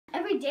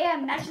day I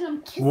imagine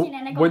them kissing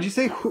and I go. What'd you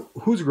say?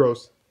 Who's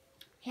gross?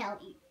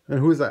 Haley. And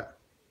who's that?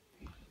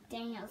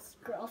 Daniel's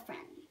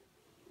girlfriend.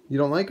 You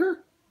don't like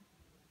her?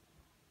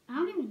 I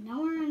don't even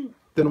know her.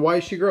 Then why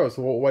is she gross?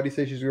 Why do you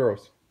say she's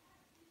gross?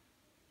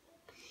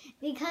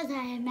 Because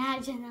I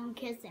imagine them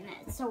kissing and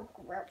it's so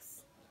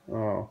gross.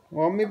 Oh,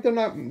 well, maybe they're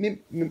not.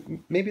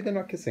 Maybe they're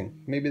not kissing.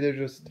 Maybe they're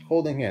just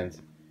holding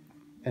hands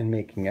and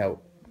making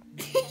out.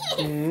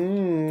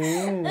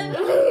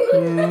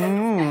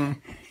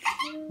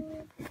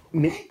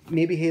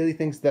 Maybe Haley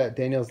thinks that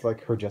Daniel's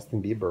like her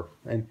Justin Bieber,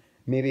 and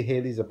maybe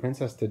Haley's a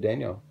princess to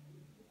Daniel.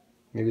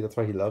 Maybe that's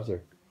why he loves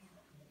her.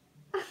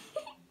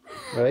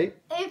 Right?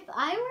 If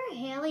I were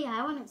Haley,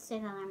 I wouldn't say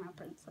that I'm a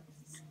princess.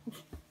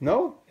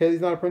 No? Haley's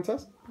not a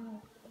princess?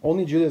 No.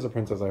 Only Julia's a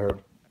princess, I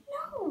heard.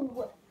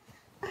 No.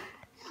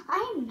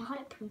 I am not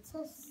a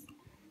princess.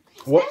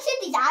 What? Especially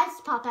if these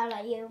eyes pop out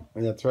at you.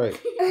 That's right.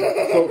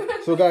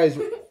 So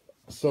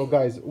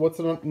guys, what's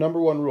the number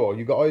one rule?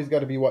 You always got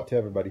to be what to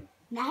everybody?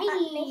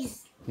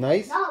 Nice.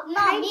 Nice?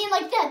 Not me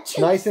like the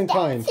two Nice and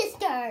kind.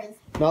 sisters.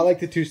 Not like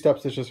the two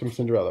stepsisters from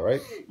Cinderella,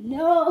 right?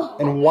 No.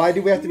 And why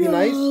do we have to be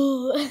nice?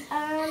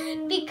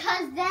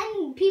 Because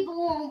then people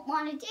won't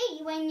want to date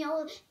you and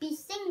you'll be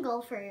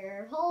single for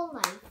your whole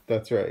life.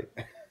 That's right.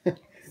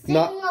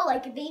 Single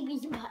like a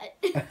baby's butt.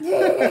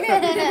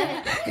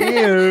 Ew.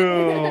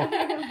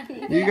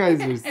 You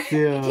guys are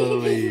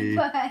silly.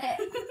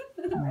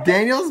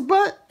 Daniel's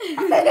butt?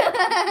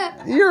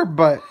 Your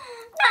butt.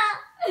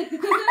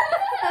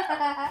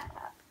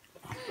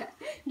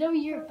 No,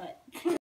 your butt.